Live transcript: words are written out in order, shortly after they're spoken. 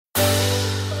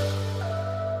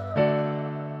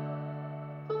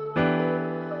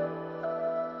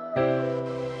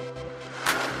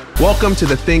Welcome to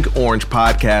the Think Orange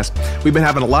podcast. We've been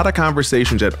having a lot of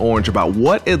conversations at Orange about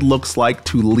what it looks like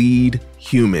to lead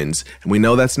humans. And we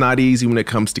know that's not easy when it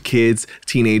comes to kids,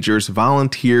 teenagers,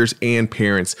 volunteers, and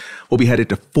parents. We'll be headed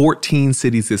to 14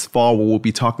 cities this fall where we'll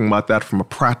be talking about that from a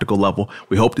practical level.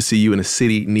 We hope to see you in a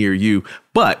city near you.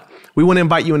 But we want to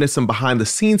invite you into some behind the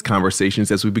scenes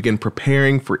conversations as we begin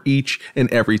preparing for each and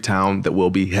every town that we'll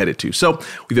be headed to. So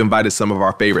we've invited some of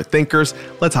our favorite thinkers.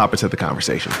 Let's hop into the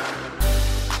conversation.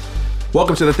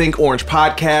 Welcome to the Think Orange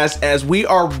podcast. As we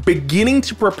are beginning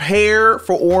to prepare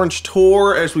for Orange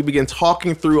Tour, as we begin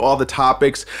talking through all the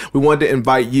topics, we wanted to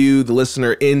invite you, the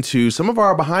listener, into some of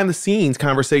our behind the scenes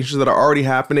conversations that are already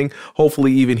happening.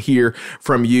 Hopefully even hear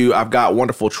from you. I've got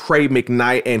wonderful Trey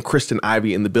McKnight and Kristen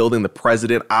Ivy in the building, the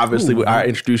president. Obviously, I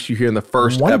introduced you here in the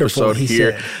first episode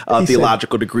here.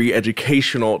 Theological degree,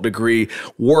 educational degree,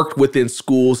 worked within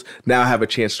schools, now have a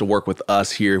chance to work with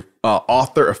us here.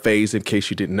 Author of Phase, in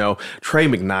case you didn't know. Trey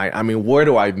McKnight, I mean, where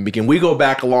do I even begin? We go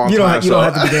back a long time. You don't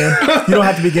have to begin. You don't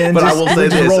have to begin. But I will say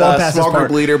this, small group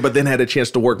leader, but then had a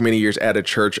chance to work many years at a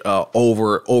church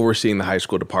overseeing the high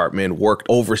school department, worked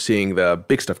overseeing the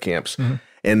Big Stuff camps. Mm-hmm.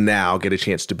 And now get a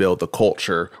chance to build the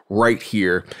culture right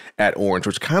here at Orange,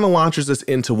 which kind of launches us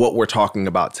into what we're talking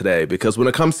about today. Because when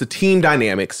it comes to team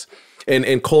dynamics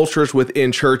and cultures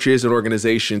within churches and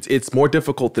organizations, it's more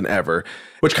difficult than ever,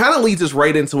 which kind of leads us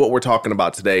right into what we're talking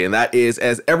about today. And that is,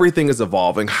 as everything is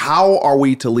evolving, how are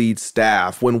we to lead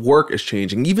staff when work is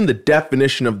changing? Even the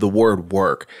definition of the word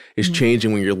work is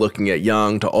changing when you're looking at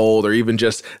young to old, or even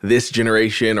just this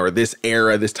generation or this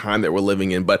era, this time that we're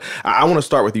living in. But I want to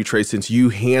start with you, Trey, since you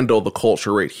handle the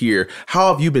culture right here.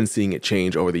 How have you been seeing it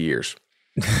change over the years?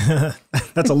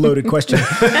 That's a loaded question.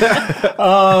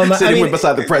 Sitting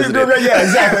beside the president. Yeah,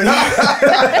 exactly.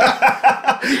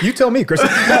 You tell me, Chris.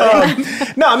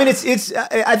 No, I mean, it's.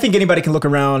 I think anybody can look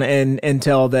around and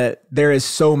tell that there is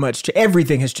so much.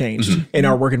 Everything has changed in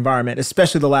our work environment,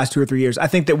 especially the last 2 or 3 years. I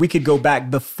think that we could go back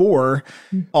before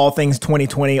all things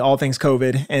 2020, all things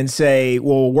COVID, and say,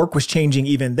 well, work was changing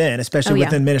even then, especially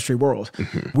within ministry world.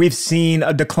 We've seen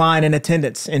a decline in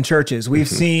attendance in churches. We've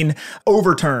seen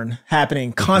overturn happening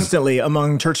constantly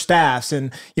among church staffs,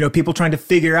 and people trying to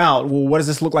figure out, well, what does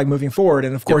this look like moving forward?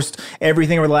 And of course,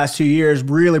 everything over the last 2 years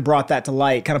really brought that to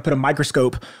light, kind of put a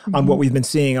microscope on what we've been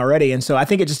seeing already. And so I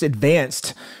think it just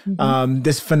advanced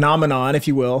this phenomenon, if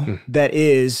you will, that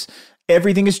is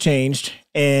everything has changed,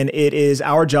 and it is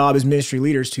our job as ministry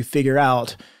leaders to figure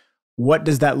out, what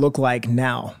does that look like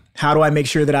now? How do I make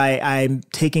sure that I'm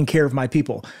taking care of my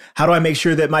people? How do I make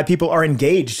sure that my people are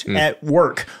engaged at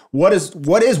work? What is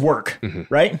work,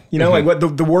 right? Like what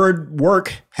the word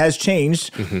work has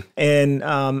changed. And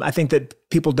I think that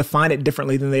people define it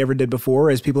differently than they ever did before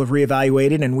as people have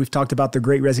reevaluated. And we've talked about the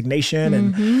Great Resignation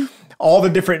and all the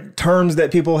different terms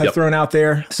that people have thrown out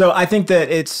there. So I think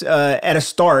that it's at a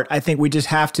start, I think we just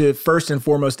have to first and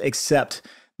foremost accept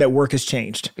that work has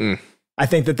changed. I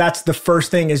think that that's the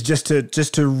first thing, is just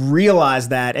to realize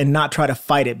that and not try to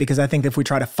fight it, because I think if we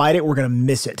try to fight it, we're going to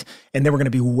miss it, and then we're going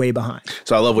to be way behind.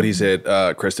 So I love what he said,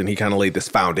 Kristen. He kind of laid this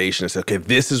foundation and said, okay,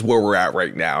 this is where we're at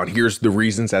right now, and here's the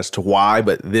reasons as to why,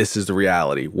 but this is the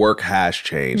reality. Work has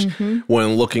changed.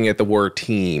 When looking at the word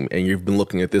team, and you've been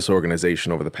looking at this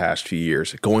organization over the past few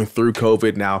years, going through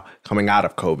COVID, now coming out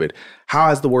of COVID, how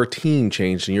has the word team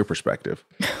changed in your perspective?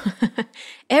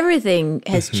 Everything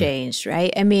has changed,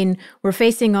 right? I mean, we're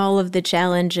facing all of the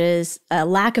challenges. A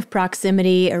lack of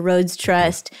proximity erodes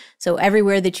trust. So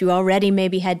everywhere that you already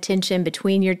maybe had tension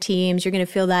between your teams, you're going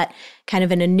to feel that kind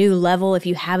of in a new level if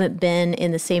you haven't been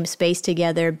in the same space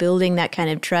together, building that kind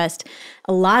of trust.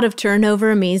 A lot of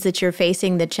turnover means that you're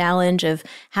facing the challenge of,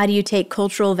 how do you take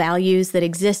cultural values that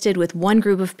existed with one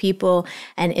group of people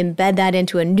and embed that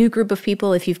into a new group of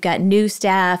people? If you've got new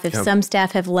staff, if some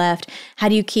staff have left, how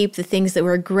do you keep the things that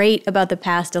were great about the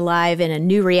past alive in a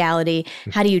new reality?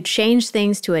 How do you change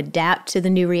things to adapt to the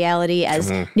new reality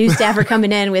as new staff are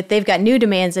coming in with, they've got new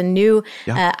demands and new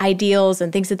ideals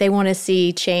and things that they want to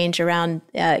see change around,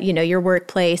 your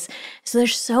workplace. So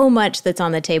there's so much that's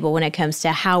on the table when it comes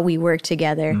to how we work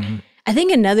together. I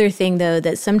think another thing, though,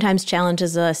 that sometimes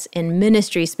challenges us in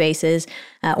ministry spaces,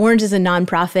 Orange is a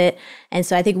nonprofit, and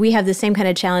so I think we have the same kind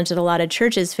of challenge that a lot of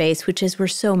churches face, which is we're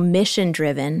so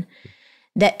mission-driven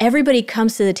that everybody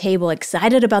comes to the table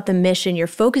excited about the mission. You're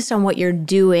focused on what you're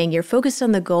doing. You're focused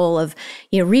on the goal of,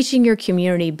 reaching your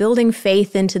community, building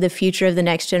faith into the future of the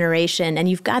next generation, and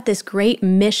you've got this great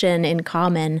mission in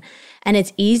common. And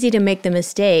it's easy to make the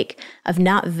mistake of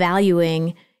not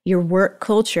valuing your work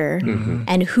culture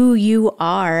and who you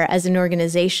are as an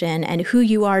organization and who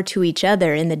you are to each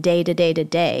other in the day to day to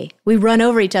day. We run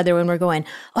over each other when we're going,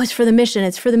 oh, it's for the mission,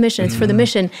 it's for the mission, it's for the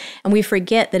mission. And we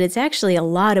forget that it's actually a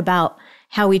lot about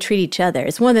how we treat each other.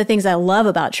 It's one of the things I love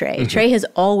about Trey. Trey has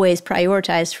always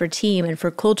prioritized for team and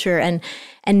for culture and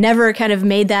never kind of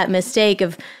made that mistake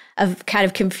of kind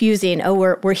of confusing, oh,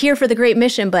 we're here for the great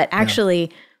mission, but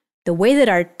actually the way that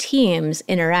our teams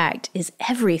interact is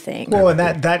everything. Well,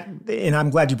 and I'm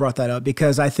glad you brought that up,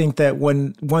 because I think that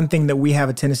one thing that we have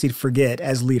a tendency to forget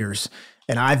as leaders,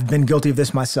 and I've been guilty of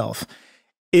this myself,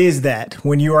 is that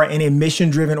when you are in a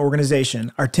mission-driven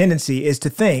organization, our tendency is to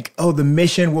think, oh, the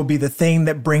mission will be the thing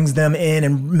that brings them in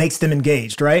and makes them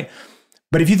engaged, right?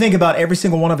 But if you think about every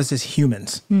single one of us as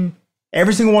humans,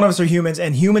 every single one of us are humans,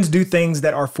 and humans do things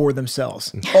that are for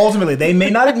themselves. Ultimately, they may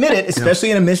not admit it,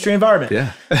 especially in a ministry environment.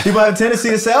 Yeah. People have a tendency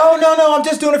to say, oh, no, I'm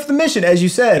just doing it for the mission, as you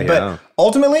said. Yeah. But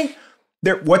ultimately,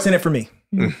 what's in it for me?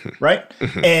 Right?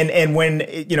 And when,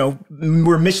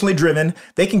 we're missionally driven,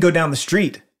 they can go down the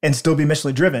street and still be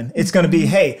missionally driven. It's going to be,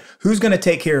 hey, who's going to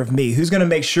take care of me? Who's going to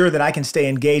make sure that I can stay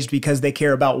engaged because they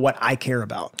care about what I care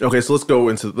about? Okay, so let's go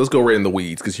right in the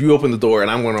weeds, because you open the door and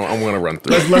I'm going to run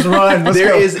through. Let's run.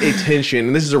 There is a tension,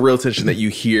 and this is a real tension that you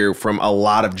hear from a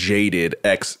lot of jaded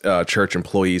ex-church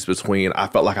employees between, I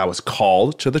felt like I was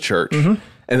called to the church,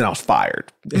 and then I was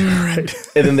fired. Right.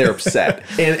 And then they're upset.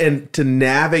 And to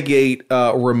navigate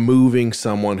removing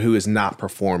someone who is not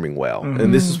performing well.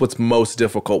 And this is what's most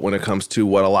difficult when it comes to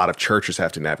what a lot of churches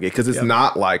have to navigate, because it's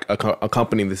not like a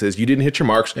company that says, you didn't hit your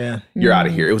marks, you're out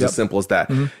of here. It was as simple as that.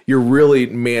 You're really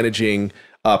managing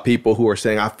people who are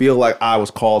saying, I feel like I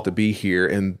was called to be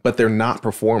here, but they're not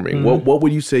performing. What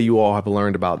would you say you all have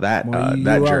learned about that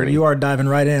journey? You are diving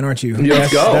right in, aren't you?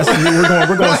 Let's go.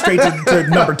 We're going straight to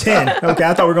number 10. Okay,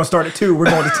 I thought we were going to start at 2. We're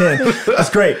going to 10.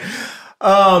 That's great.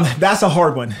 That's a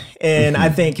hard one. And I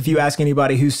think if you ask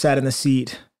anybody who's sat in the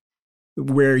seat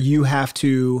where you have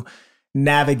to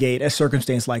navigate a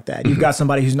circumstance like that, you've got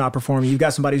somebody who's not performing, you've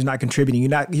got somebody who's not contributing,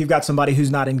 you've got somebody who's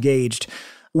not engaged.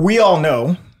 We all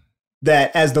know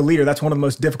that as the leader, that's one of the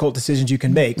most difficult decisions you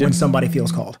can make when somebody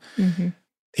feels called.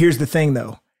 Here's the thing,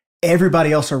 though.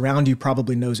 Everybody else around you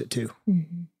probably knows it too.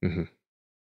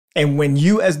 And when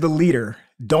you as the leader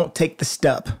don't take the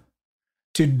step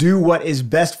to do what is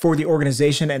best for the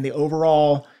organization and the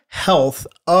overall health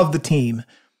of the team,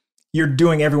 you're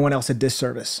doing everyone else a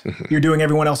disservice. You're doing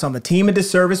everyone else on the team a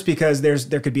disservice, because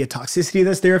there could be a toxicity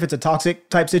that's there if it's a toxic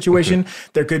type situation.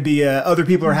 There could be other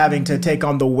people are having to take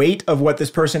on the weight of what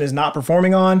this person is not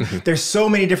performing on. There's so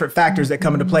many different factors that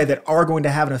come into play that are going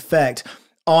to have an effect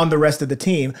on the rest of the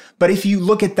team. But if you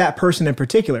look at that person in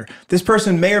particular, this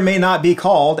person may or may not be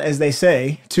called, as they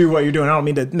say, to what you're doing. I don't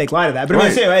mean to make light of that, but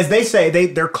as they say,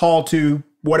 they're called to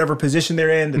whatever position they're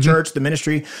in, the church, the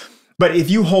ministry. But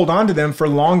if you hold on to them for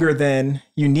longer than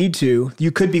you need to,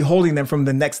 you could be holding them from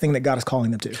the next thing that God is calling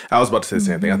them to. I was about to say the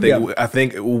same thing. I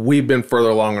think we've been further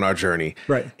along in our journey,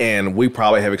 right? And we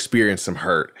probably have experienced some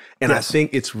hurt. And I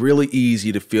think it's really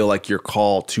easy to feel like you're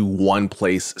called to one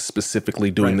place,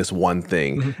 specifically doing this one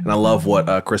thing. And I love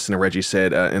what Kristen and Reggie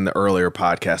said in the earlier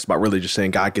podcast about really just saying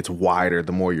God gets wider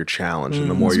the more you're challenged and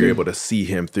the more you're able to see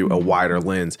him through a wider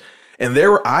lens. And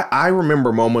I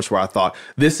remember moments where I thought,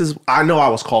 I know I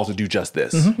was called to do just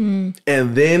this. And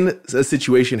then a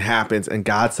situation happens and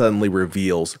God suddenly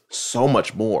reveals so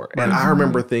much more. And I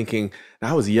remember thinking,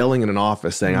 I was yelling in an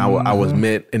office saying I was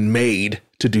meant and made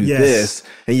to do this.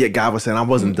 And yet God was saying, I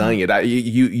wasn't done yet.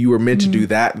 You were meant to do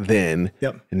that then.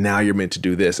 And now you're meant to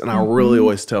do this. And I really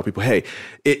always tell people, hey,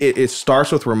 it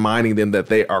starts with reminding them that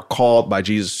they are called by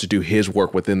Jesus to do his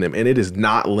work within them. And it is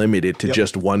not limited to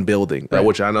just one building,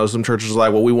 which I know some churches are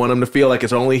like, well, we want them to feel like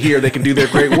it's only here they can do their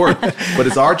great work. But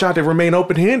it's our job to remain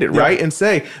open-handed, right? And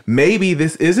say, maybe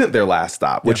this isn't their last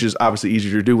stop, which is obviously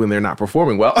easier to do when they're not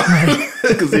performing well.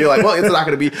 Because you're like, well, it's not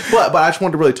going to be. But I just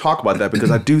wanted to really talk about that, because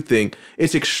I do think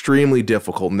it's extremely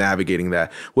difficult navigating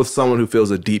that with someone who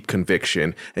feels a deep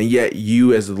conviction, and yet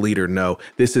you as a leader know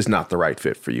this is not the right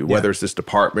fit for you, whether it's this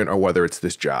department or whether it's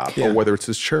this job or whether it's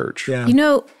this church. You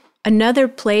know, another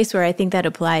place where I think that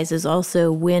applies is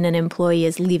also when an employee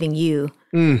is leaving you.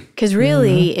 Because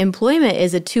really, employment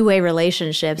is a two-way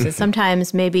relationship. So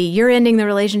sometimes maybe you're ending the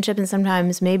relationship, and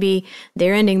sometimes maybe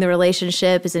they're ending the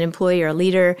relationship as an employee or a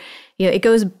leader. You know, it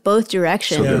goes both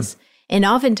directions. And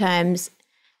oftentimes,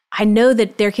 I know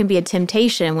that there can be a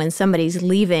temptation when somebody's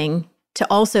leaving to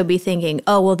also be thinking,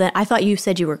 oh, well, then I thought you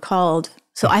said you were called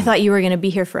So I thought you were going to be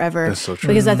here forever. That's so true.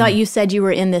 Because I thought you said you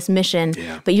were in this mission,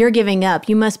 but you're giving up.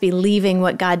 You must be leaving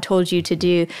what God told you to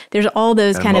do. There's all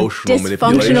those kind of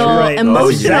dysfunctional,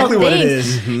 emotional things. What it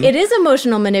is. It is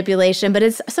emotional manipulation, but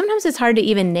sometimes it's hard to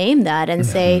even name that and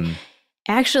say,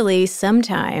 actually,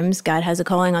 sometimes God has a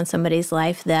calling on somebody's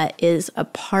life that is a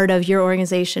part of your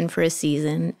organization for a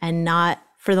season and not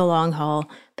for the long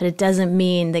haul, but it doesn't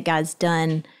mean that God's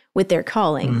done with their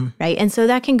calling, right? And so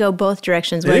that can go both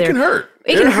directions. It can hurt.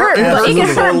 It can hurt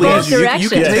both directions, You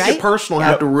can take right? it personal,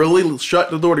 have to really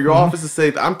shut the door to your office and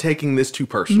say, I'm taking this too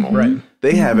personal. Right.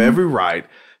 They have every right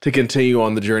to continue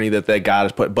on the journey that God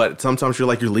has put. But sometimes you're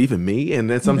like, you're leaving me. And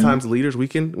then sometimes leaders, we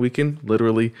can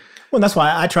literally. Well, that's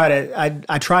why I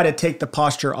try to take the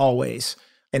posture always.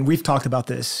 And we've talked about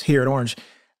this here at Orange.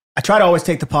 I try to always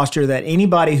take the posture that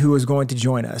anybody who is going to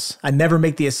join us, I never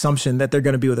make the assumption that they're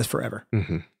going to be with us forever.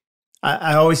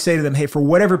 I always say to them, hey, for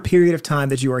whatever period of time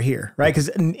that you are here, right? Because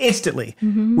instantly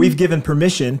we've given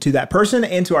permission to that person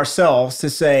and to ourselves to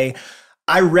say,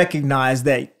 I recognize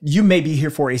that you may be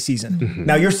here for a season.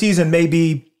 Now, your season may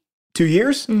be 2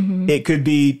 years. It could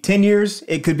be 10 years.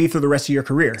 It could be for the rest of your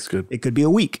career. That's good. It could be a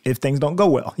week if things don't go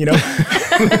well,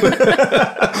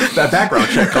 That background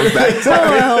check comes back.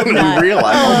 I hope not. You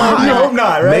realize, I hope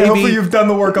not, right? Maybe, Hopefully you've done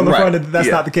the work on the front end. That's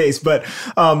Yeah. not the case. But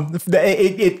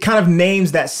it kind of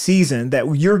names that season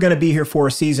that you're going to be here for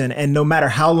a season. And no matter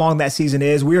how long that season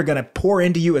is, we are going to pour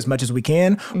into you as much as we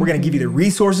can. We're going to give you the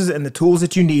resources and the tools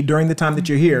that you need during the time that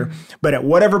you're here. But at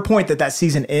whatever point that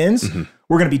season ends,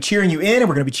 we're going to be cheering you in and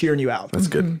we're going to be cheering you out. That's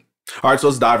good. All right, so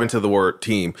let's dive into the word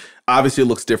team. Obviously, it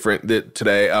looks different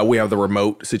today. We have the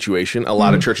remote situation. A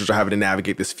lot of churches are having to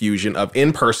navigate this fusion of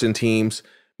in-person teams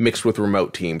mixed with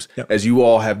remote teams. As you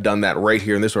all have done that right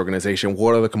here in this organization,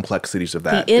 what are the complexities of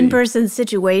that? The in-person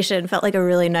situation felt like a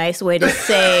really nice way to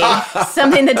say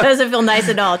something that doesn't feel nice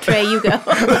at all. Trey, you go.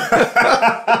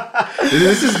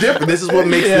 This is different. This is what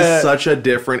makes this such a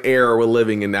different era we're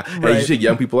living in now. As you said,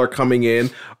 young people are coming in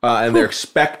and they're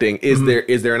expecting, is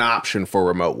there an option for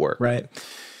remote work? Right.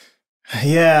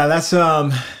 Yeah, that's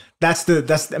the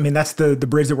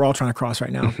bridge that we're all trying to cross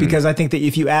right now. Because I think that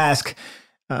if you ask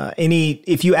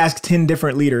 10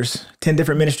 different leaders, 10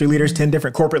 different ministry leaders, 10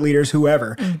 different corporate leaders,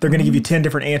 whoever, they're going to give you 10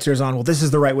 different answers on, well, this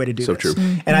is the right way to do this. So true.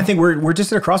 And I think we're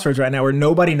just at a crossroads right now where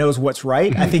nobody knows what's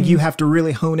right. I think you have to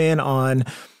really hone in on,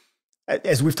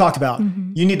 as we've talked about,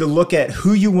 you need to look at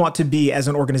who you want to be as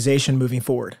an organization moving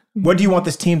forward. What do you want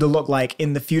this team to look like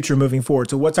in the future moving forward?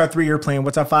 So what's our 3-year plan?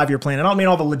 What's our 5-year plan? I don't mean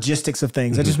all the logistics of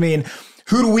things. I just mean,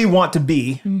 who do we want to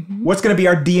be? What's going to be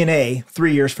our DNA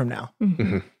 3 years from now?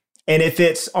 And if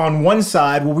it's on one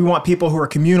side, well, we want people who are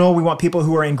communal. We want people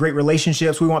who are in great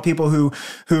relationships. We want people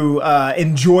who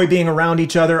enjoy being around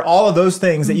each other. All of those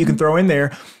things that you can throw in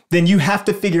there. Then you have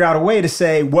to figure out a way to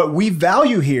say what we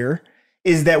value here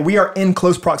is that we are in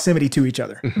close proximity to each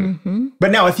other.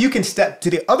 But now if you can step to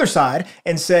the other side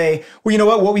and say, well, you know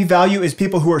what we value is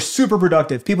people who are super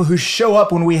productive, people who show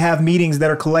up when we have meetings that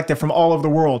are collective from all over the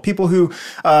world, people who,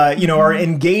 are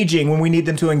engaging when we need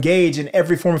them to engage in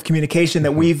every form of communication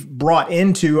that we've brought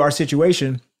into our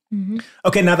situation.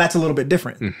 Okay, now that's a little bit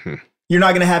different. You're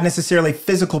not going to have necessarily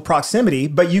physical proximity,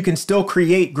 but you can still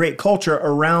create great culture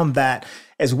around that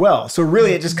as well. So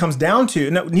really it just comes down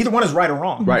to, neither one is right or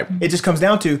wrong. Right. It just comes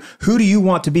down to, who do you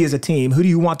want to be as a team? Who do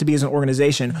you want to be as an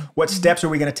organization? What steps are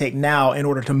we going to take now in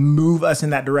order to move us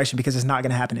in that direction? Because it's not going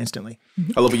to happen instantly.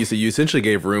 I love what you said. You essentially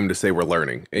gave room to say we're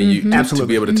learning. And you absolutely to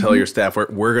be able to tell your staff,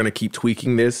 we're going to keep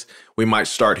tweaking this. We might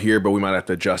start here, but we might have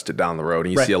to adjust it down the road.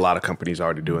 And you see a lot of companies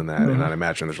already doing that. And I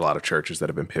imagine there's a lot of churches that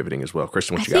have been pivoting as well.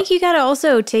 Kristen, what you got? I think you got to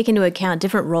also take into account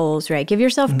different roles, right? Give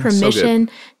yourself permission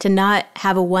to not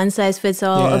have a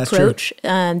one-size-fits-all approach.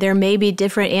 There may be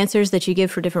different answers that you give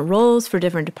for different roles, for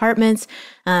different departments,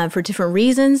 for different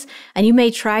reasons. And you may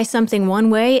try something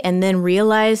one way and then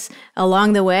realize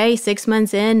along the way, 6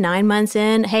 months in, 9 months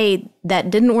in, hey, that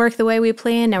didn't work the way we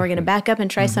planned. Now we're going to back up and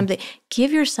try something.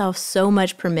 Give yourself so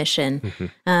much permission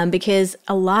because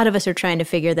a lot of us are trying to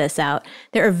figure this out.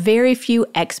 There are very few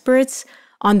experts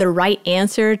on the right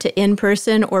answer to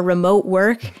in-person or remote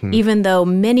work, even though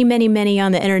many, many, many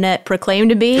on the internet proclaim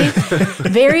to be.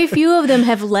 Very few of them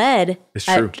have led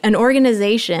an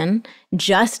organization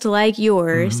just like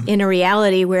yours in a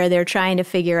reality where they're trying to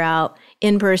figure out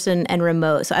in-person and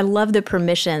remote. So I love the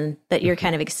permission that you're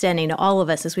kind of extending to all of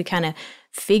us as we kind of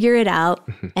figure it out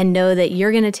and know that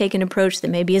you're going to take an approach that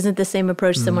maybe isn't the same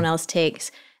approach someone else takes.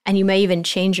 And you may even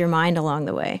change your mind along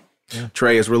the way. Yeah.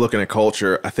 Trey, as we're looking at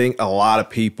culture, I think a lot of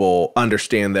people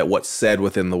understand that what's said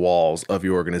within the walls of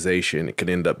your organization, it can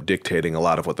end up dictating a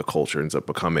lot of what the culture ends up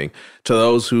becoming. To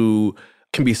those who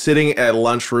can be sitting at a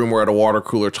lunchroom or at a water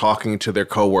cooler talking to their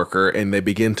coworker, and they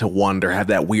begin to wonder, have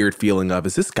that weird feeling of,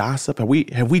 is this gossip?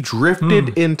 Have we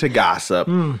drifted into gossip,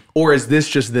 or is this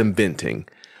just them venting?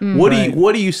 What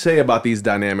do you say about these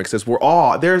dynamics? As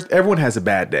everyone has a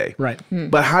bad day, Right.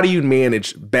 But how do you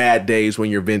manage bad days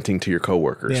when you're venting to your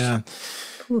coworkers? Yeah.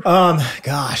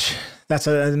 Gosh, that's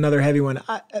another heavy one.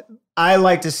 I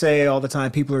like to say all the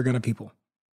time, people are going to people.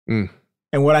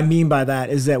 And what I mean by that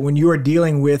is that when you are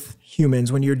dealing with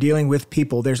humans, when you're dealing with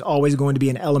people, there's always going to be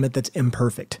an element that's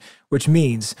imperfect, which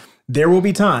means there will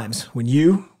be times when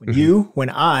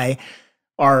I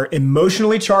are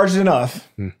emotionally charged enough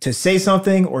to say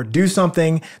something or do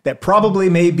something that probably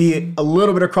may be a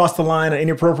little bit across the line and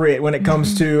inappropriate when it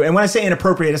comes to, and when I say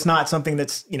inappropriate, it's not something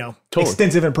that's,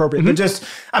 extensive and appropriate, but just,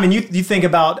 you think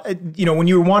about, when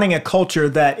you're wanting a culture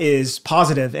that is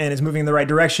positive and is moving in the right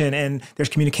direction, and there's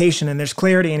communication and there's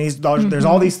clarity and there's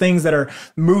all these things that are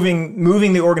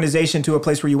moving the organization to a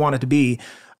place where you want it to be.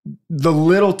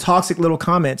 The toxic little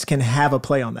comments can have a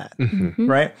play on that,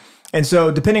 right? And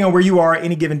so depending on where you are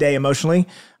any given day emotionally,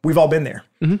 we've all been there.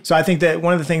 So I think that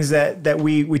one of the things that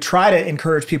we try to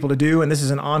encourage people to do, and this is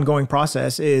an ongoing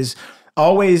process, is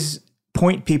always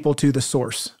point people to the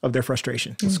source of their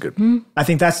frustration. That's good. I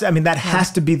think that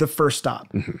has to be the first stop.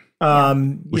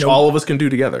 Which all of us can do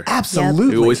together.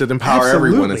 Absolutely. We always said empower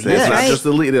everyone and say it's not just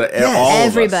the leader. All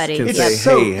everybody. of us can It's say,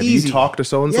 so hey, have easy. you talked to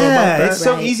so-and-so about that? It's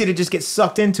so easy to just get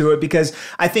sucked into it, because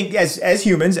I think as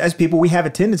humans, as people, we have a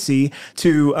tendency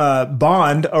to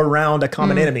bond around a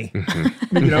common enemy.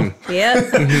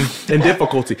 Yep. And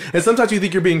difficulty. And sometimes you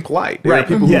think you're being polite. There are Right.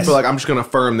 people who Yes. feel like, I'm just going to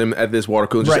affirm them at this water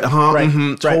cooler. And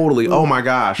just Right. totally. Oh my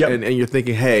gosh. Yep. And you're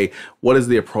thinking, hey, what is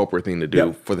the appropriate thing to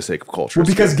do for the sake of culture? Well,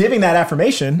 because giving that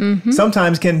affirmation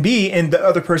sometimes can be in the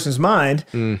other person's mind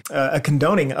a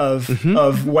condoning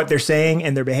of what they're saying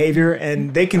and their behavior,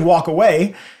 and they can walk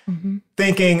away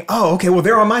thinking, oh, okay, well,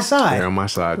 they're on my side. They're on my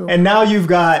side. And now you've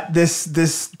got this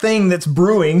thing that's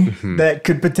brewing that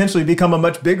could potentially become a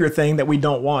much bigger thing that we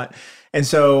don't want. And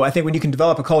so I think when you can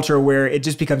develop a culture where it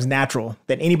just becomes natural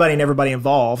that anybody and everybody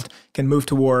involved can move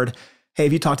toward, hey,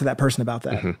 have you talked to that person about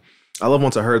that? I love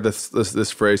once I heard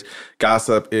this phrase,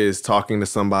 gossip is talking to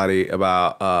somebody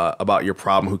about your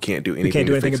problem who can't do anything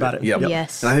to fix about it. Yep.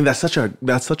 Yes. And I think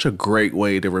that's such a great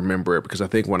way to remember it, because I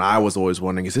think when I was always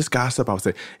wondering, is this gossip? I would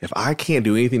say, if I can't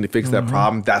do anything to fix that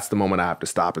problem, that's the moment I have to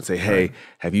stop and say, hey,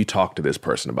 have you talked to this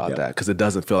person about that? Because it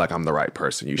doesn't feel like I'm the right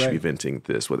person you should be venting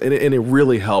this with. And it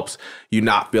really helps you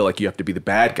not feel like you have to be the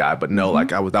bad guy, but know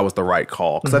that was the right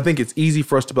call. Because I think it's easy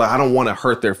for us to be like, I don't want to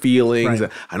hurt their feelings.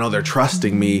 Right. I know they're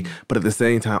trusting me, but at the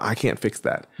same time, I can't fix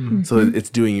that. So it's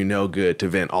doing you no good to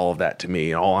vent all of that to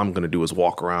me. And all I'm going to do is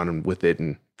walk around with it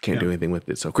and can't do anything with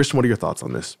it. So, Christian, what are your thoughts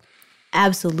on this?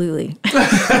 Absolutely.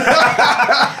 I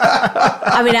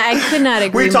could not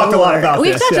agree more. We've talked a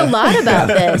lot about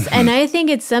this. And I think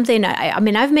it's something,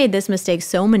 I've made this mistake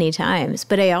so many times,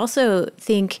 but I also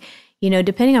think,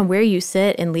 depending on where you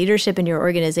sit in leadership in your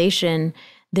organization,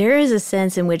 there is a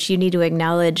sense in which you need to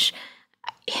acknowledge,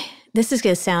 this is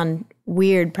going to sound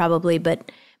weird probably,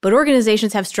 but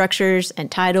organizations have structures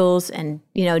and titles and,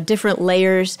 different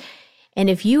layers. And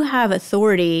if you have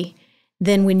authority,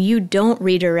 then when you don't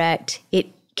redirect, it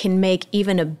can make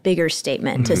even a bigger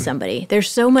statement to somebody.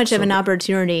 There's so much of an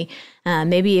opportunity.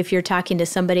 Maybe if you're talking to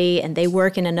somebody and they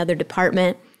work in another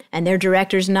department and their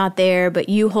director's not there, but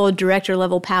you hold director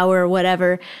level power or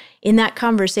whatever, in that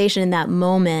conversation, in that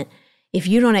moment, if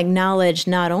you don't acknowledge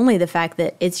not only the fact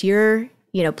that it's your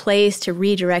place to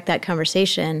redirect that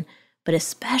conversation, but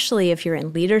especially if you're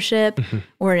in leadership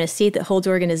or in a seat that holds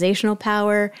organizational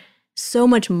power, so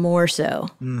much more so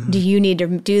do you need to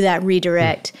do that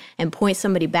redirect and point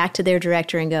somebody back to their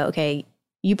director and go, okay,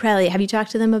 have you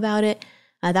talked to them about it?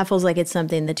 That feels like it's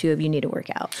something the two of you need to work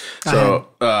out.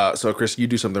 So Chris, you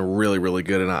do something really, really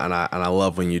good, and I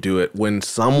love when you do it. When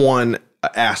someone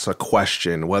asks a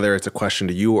question, whether it's a question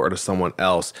to you or to someone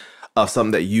else, of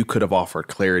something that you could have offered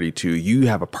clarity to, you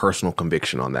have a personal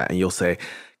conviction on that. And you'll say,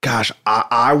 gosh,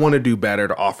 I want to do better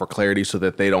to offer clarity so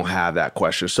that they don't have that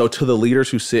question. So to the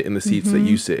leaders who sit in the seats that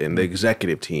you sit in, the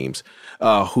executive teams,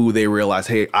 who they realize,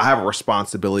 hey, I have a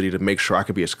responsibility to make sure I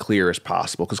can be as clear as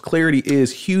possible, because clarity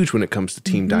is huge when it comes to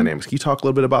team dynamics. Can you talk a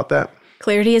little bit about that?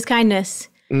 Clarity is kindness.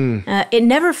 It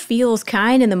never feels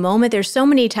kind in the moment. There's so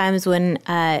many times when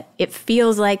it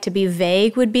feels like to be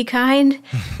vague would be kind,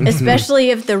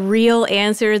 especially if the real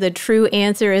answer, the true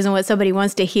answer isn't what somebody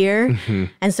wants to hear.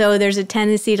 And so there's a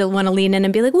tendency to want to lean in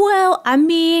and be like, well,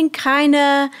 kind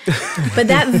of. But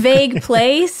that vague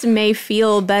place may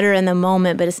feel better in the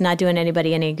moment, but it's not doing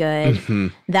anybody any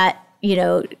good. That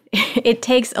it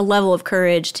takes a level of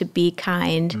courage to be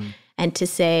kind and to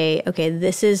say, okay,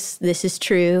 this is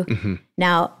true.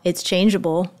 Now it's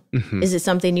changeable. Is it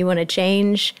something you want to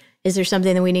change? Is there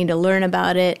something that we need to learn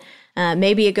about it?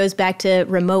 Maybe it goes back to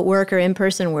remote work or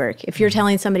in-person work. If you're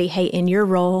telling somebody, hey, in your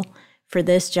role for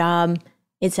this job,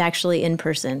 it's actually in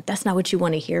person. That's not what you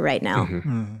want to hear right now.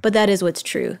 But that is what's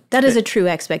true. That is a true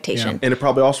expectation. And it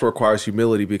probably also requires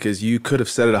humility because you could have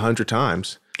said it 100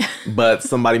 times, but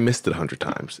somebody missed it 100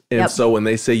 times. And so when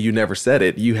they say you never said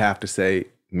it, you have to say,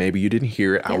 maybe you didn't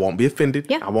hear it. I won't be offended.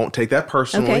 I won't take that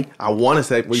personally. Okay. I want to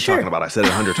say, what are you talking about? I said it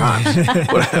 100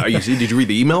 times. Did you read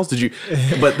the emails? Did you?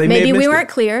 But they maybe we weren't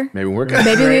clear. Maybe we weren't clear.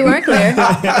 Maybe we weren't clear.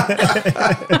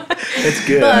 It's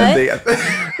good.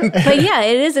 But yeah,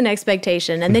 it is an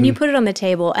expectation. And then you put it on the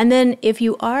table. And then if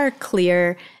you are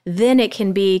clear, then it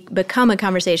can become a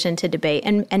conversation to debate.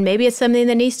 And maybe it's something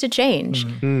that needs to change.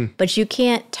 But you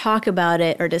can't talk about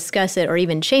it or discuss it or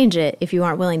even change it if you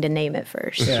aren't willing to name it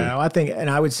first. Yeah, I think, and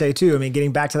I would say too, I mean,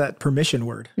 getting back to that permission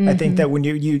word, I think that when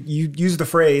you use the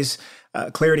phrase,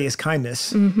 clarity is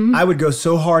kindness, I would go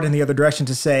so hard in the other direction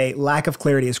to say lack of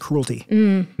clarity is cruelty.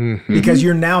 Because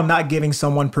you're now not giving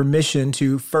someone permission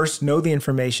to first know the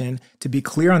information, to be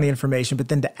clear on the information, but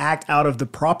then to act out of the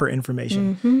proper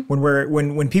information.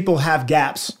 When people have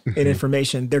gaps in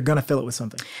information, they're going to fill it with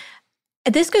something.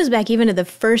 This goes back even to the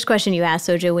first question you asked,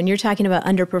 Sojo, when you're talking about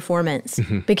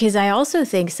underperformance, because I also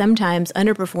think sometimes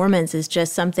underperformance is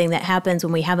just something that happens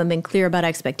when we haven't been clear about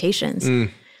expectations.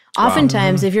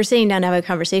 Oftentimes, if you're sitting down to have a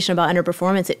conversation about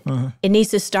underperformance, it needs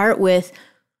to start with,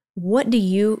 what do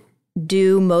you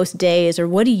do most days, or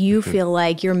what do you feel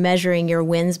like you're measuring your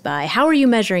wins by? How are you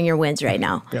measuring your wins right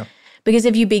now? Because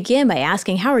if you begin by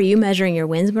asking, how are you measuring your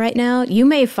wins right now? You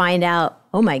may find out,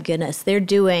 oh my goodness, they're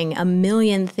doing a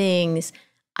million things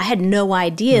I had no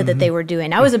idea that they were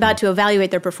doing. I was about to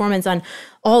evaluate their performance on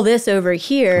all this over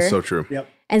here. That's so true.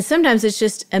 And sometimes it's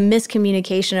just a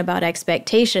miscommunication about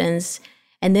expectations.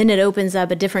 And then it opens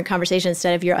up a different conversation.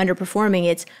 Instead of you're underperforming,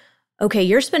 it's, okay,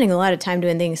 you're spending a lot of time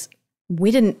doing things we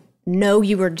didn't know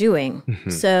you were doing.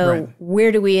 So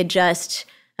where do we adjust,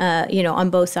 on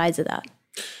both sides of that?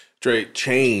 Dre,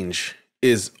 change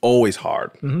is always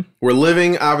hard. We're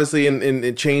living, obviously,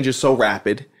 and change is so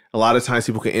rapid. A lot of times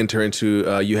people can enter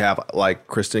into, you have, like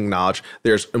Kristen acknowledged,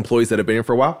 there's employees that have been here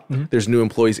for a while. There's new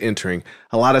employees entering.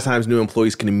 A lot of times new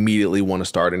employees can immediately want to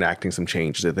start enacting some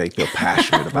changes that they feel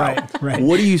passionate about.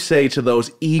 What do you say to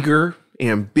those eager,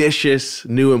 ambitious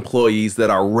new employees that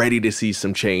are ready to see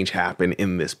some change happen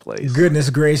in this place?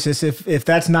 Goodness gracious, if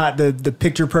that's not the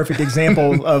picture perfect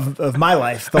example of my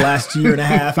life the last year and a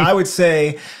half, I would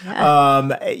say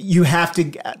you have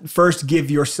to first give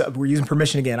yourself, we're using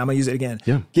permission again, I'm going to use it again.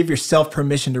 Give yourself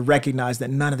permission to recognize that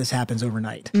none of this happens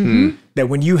overnight. That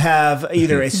when you have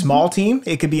either a small team,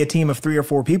 it could be a team of 3 or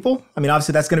 4 people. I mean,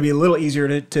 obviously that's going to be a little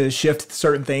easier to shift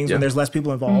certain things when there's less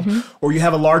people involved. Or you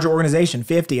have a larger organization,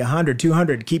 50, 100,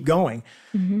 200, keep going.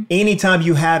 Anytime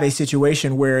you have a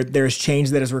situation where there's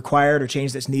change that is required or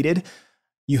change that's needed,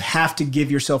 you have to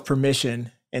give yourself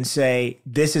permission and say,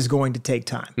 this is going to take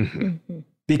time.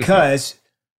 Because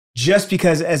just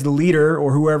because as the leader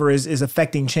or whoever is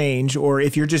affecting change, or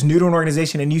if you're just new to an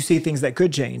organization and you see things that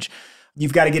could change,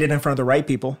 you've got to get it in front of the right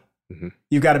people.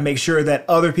 You've got to make sure that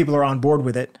other people are on board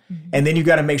with it. And then you've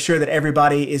got to make sure that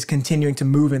everybody is continuing to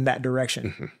move in that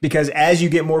direction. Because as you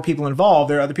get more people involved,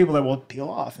 there are other people that will peel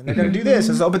off and they're going to do this.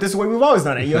 And so, but this is the way we've always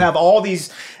done it. You have all these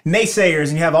naysayers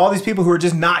and you have all these people who are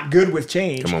just not good with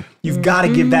change. You've got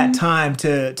to give that time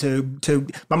to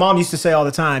my mom used to say all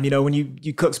the time, when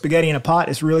you cook spaghetti in a pot,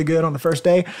 it's really good on the first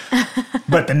day.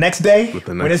 But the next day,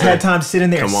 when it's had time to sit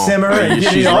in there and simmer and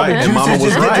get all the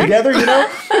juices just get together,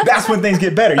 that's when things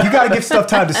get better. You got to give stuff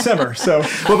time to simmer. So,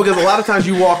 well, because a lot of times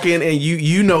you walk in and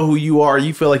you know who you are,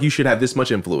 you feel like you should have this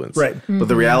much influence, but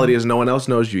the reality is no one else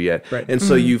knows you yet, and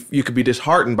so you could be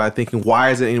disheartened by thinking, why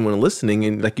isn't anyone listening?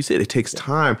 And like you said, it takes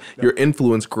time. Your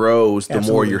influence grows the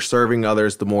more you're serving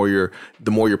others, the more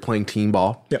you're playing team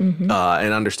ball, and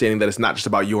understanding that it's not just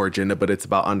about your agenda, but it's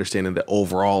about understanding the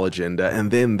overall agenda. And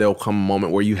then there'll come a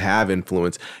moment where you have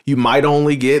influence. You might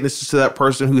only get, this is to that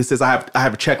person who says, I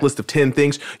have a checklist of 10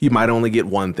 things. You might only get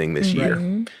one thing this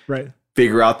year.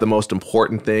 Figure out the most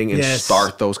important thing and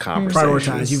start those conversations.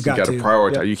 Prioritize. You've got to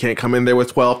prioritize. You can't come in there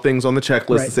with 12 things on the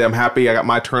checklist and say, I'm happy I got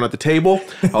my turn at the table.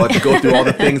 I'll let you go through all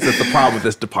the things that's the problem with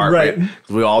this department.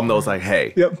 We all know it's like,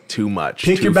 hey, too much.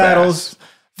 Pick your battles.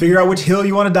 Figure out which hill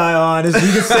you want to die on. You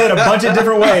can say it a bunch of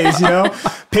different ways,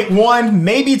 Pick one,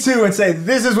 maybe two, and say,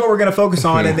 this is what we're going to focus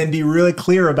on, and then be really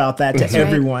clear about that to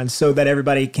everyone so that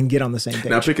everybody can get on the same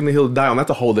page. Now, picking the hill to die on, that's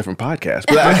a whole different podcast.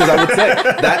 But because I would say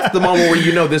that's the moment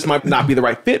where this might not be the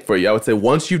right fit for you. I would say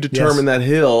once you determine that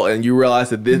hill and you realize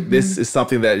that this is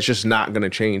something that is just not going to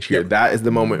change here, that is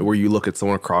the moment where you look at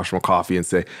someone across from a coffee and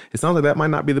say, it sounds like that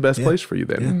might not be the best place for you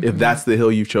then. If that's the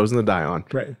hill you've chosen to die on,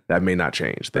 that may not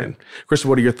change then. Krista,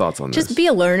 what are your thoughts on this? Just be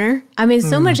a learner. I mean,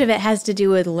 so much of it has to do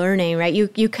with learning, right?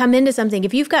 You come into something,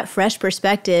 if you've got fresh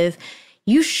perspective,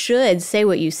 you should say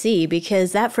what you see,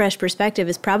 because that fresh perspective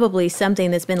is probably something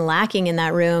that's been lacking in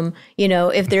that room,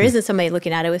 if there isn't somebody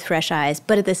looking at it with fresh eyes.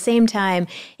 But at the same time,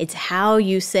 it's how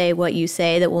you say what you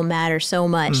say that will matter so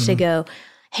much to go,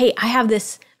 hey, I have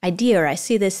this idea, or I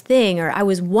see this thing, or I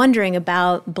was wondering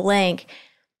about blank.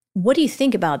 What do you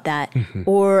think about that?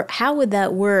 Or how would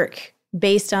that work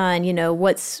based on,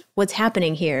 what's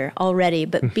happening here already?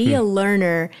 But be a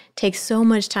learner. Takes so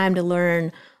much time to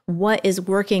learn what is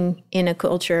working in a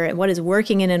culture and what is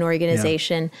working in an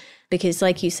organization. Because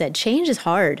like you said, change is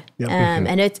hard.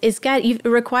 And it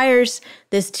requires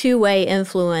this two-way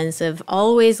influence of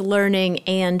always learning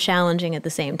and challenging at the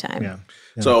same time. Yeah.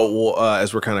 So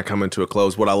as we're kind of coming to a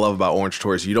close, what I love about Orange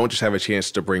Tours, you don't just have a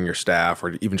chance to bring your staff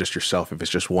or even just yourself if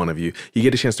it's just one of you. You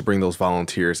get a chance to bring those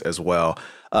volunteers as well.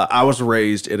 I was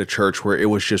raised in a church where it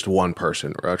was just one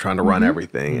person trying to run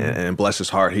everything. And bless his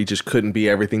heart, he just couldn't be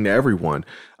everything to everyone.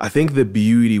 I think the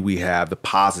beauty we have, the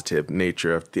positive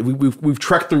nature of we've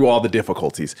trekked through all the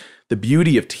difficulties. The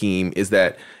beauty of team is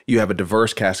that you have a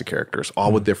diverse cast of characters,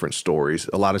 all with different stories,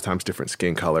 a lot of times different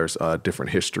skin colors,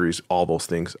 different histories, all those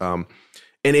things.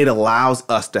 And it allows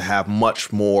us to have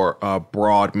much more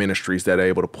broad ministries that are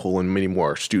able to pull in many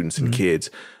more students and kids.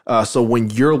 So when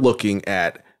you're looking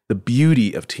at the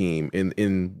beauty of team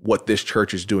in what this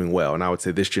church is doing well, and I would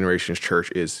say this generation's church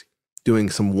is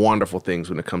doing some wonderful things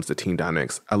when it comes to team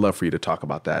dynamics. I'd love for you to talk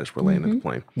about that as we're laying in the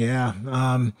plane. Yeah.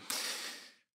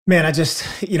 Man, I just,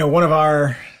 one of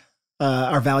our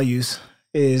values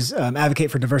is advocate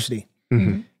for diversity.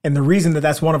 And the reason that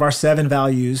that's one of our 7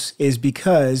 values is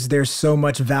because there's so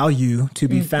much value to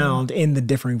be found in the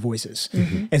differing voices.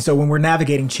 And so when we're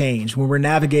navigating change, when we're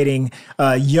navigating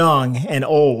young and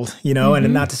old,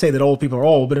 and not to say that old people are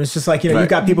old, but it's just like, you've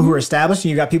got people who are established and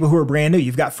you've got people who are brand new.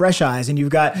 You've got fresh eyes and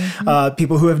you've got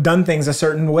people who have done things a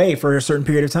certain way for a certain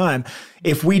period of time.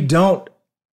 If we don't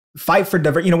fight for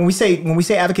diversity, when we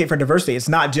say advocate for diversity, it's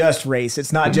not just race,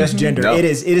 it's not just gender. No. It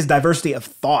is diversity of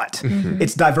thought.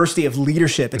 It's diversity of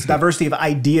leadership. It's diversity of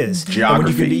ideas.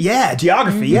 Geography.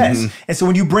 Geography. Yes. And so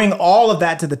when you bring all of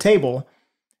that to the table,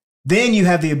 then you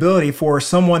have the ability for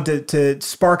someone to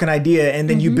spark an idea, and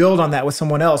then you build on that with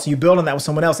someone else. You build on that with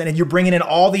someone else, and then you're bringing in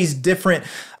all these different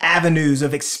avenues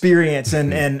of experience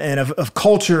and of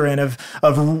culture and of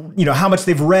how much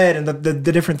they've read and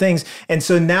the different things. And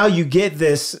so now you get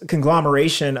this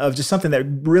conglomeration of just something that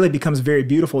really becomes very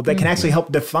beautiful that can actually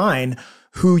help define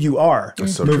who you are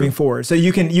moving forward. So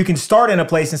you can start in a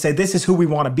place and say, this is who we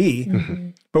want to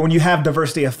be. But when you have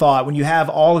diversity of thought, when you have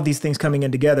all of these things coming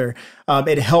in together,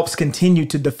 it helps continue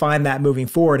to define that moving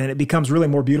forward. And it becomes really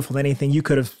more beautiful than anything you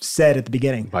could have said at the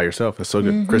beginning. By yourself. That's so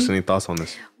good. Krista, any thoughts on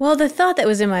this? Well, the thought that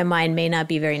was in my mind may not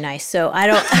be very nice. So I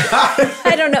don't,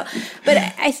 I don't know. But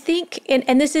I think,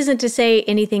 and this isn't to say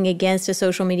anything against a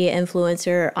social media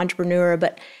influencer or entrepreneur,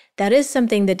 but that is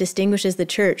something that distinguishes the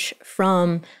church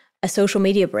from a social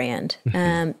media brand.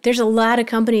 There's a lot of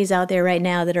companies out there right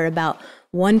now that are about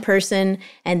one person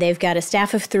and they've got a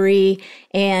staff of 3.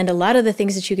 And a lot of the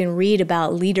things that you can read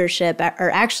about leadership are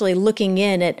actually looking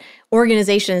in at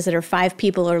organizations that are 5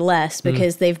 people or less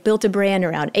because they've built a brand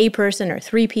around a person or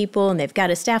 3 people and they've got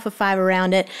a staff of 5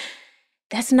 around it.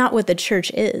 That's not what the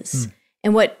church is.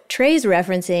 And what Trey's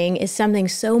referencing is something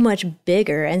so much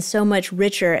bigger and so much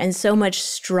richer and so much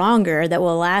stronger that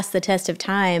will last the test of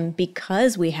time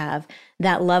because we have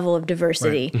that level of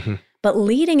diversity. But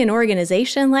leading an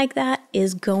organization like that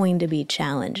is going to be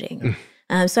challenging.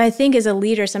 So I think as a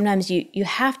leader, sometimes you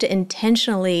have to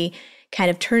intentionally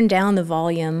kind of turn down the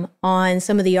volume on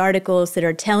some of the articles that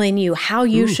are telling you how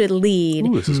you should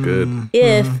lead. This is good.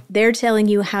 If they're telling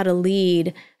you how to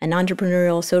lead an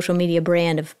entrepreneurial social media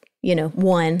brand of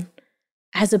one,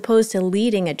 as opposed to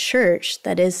leading a church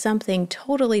that is something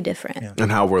totally different.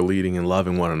 And how we're leading and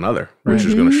loving one another, which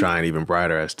is going to shine even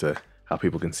brighter as to how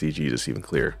people can see Jesus even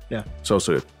clearer. Yeah. So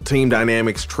Team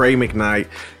Dynamics, Trey McKnight,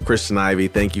 Kristen Ivy,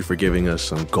 thank you for giving us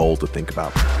some gold to think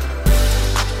about.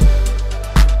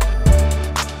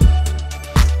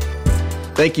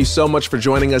 Thank you so much for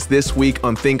joining us this week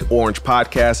on Think Orange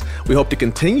Podcast. We hope to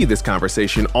continue this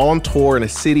conversation on tour in a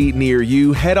city near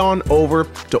you. Head on over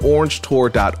to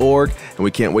orangetour.org, and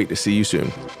we can't wait to see you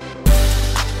soon.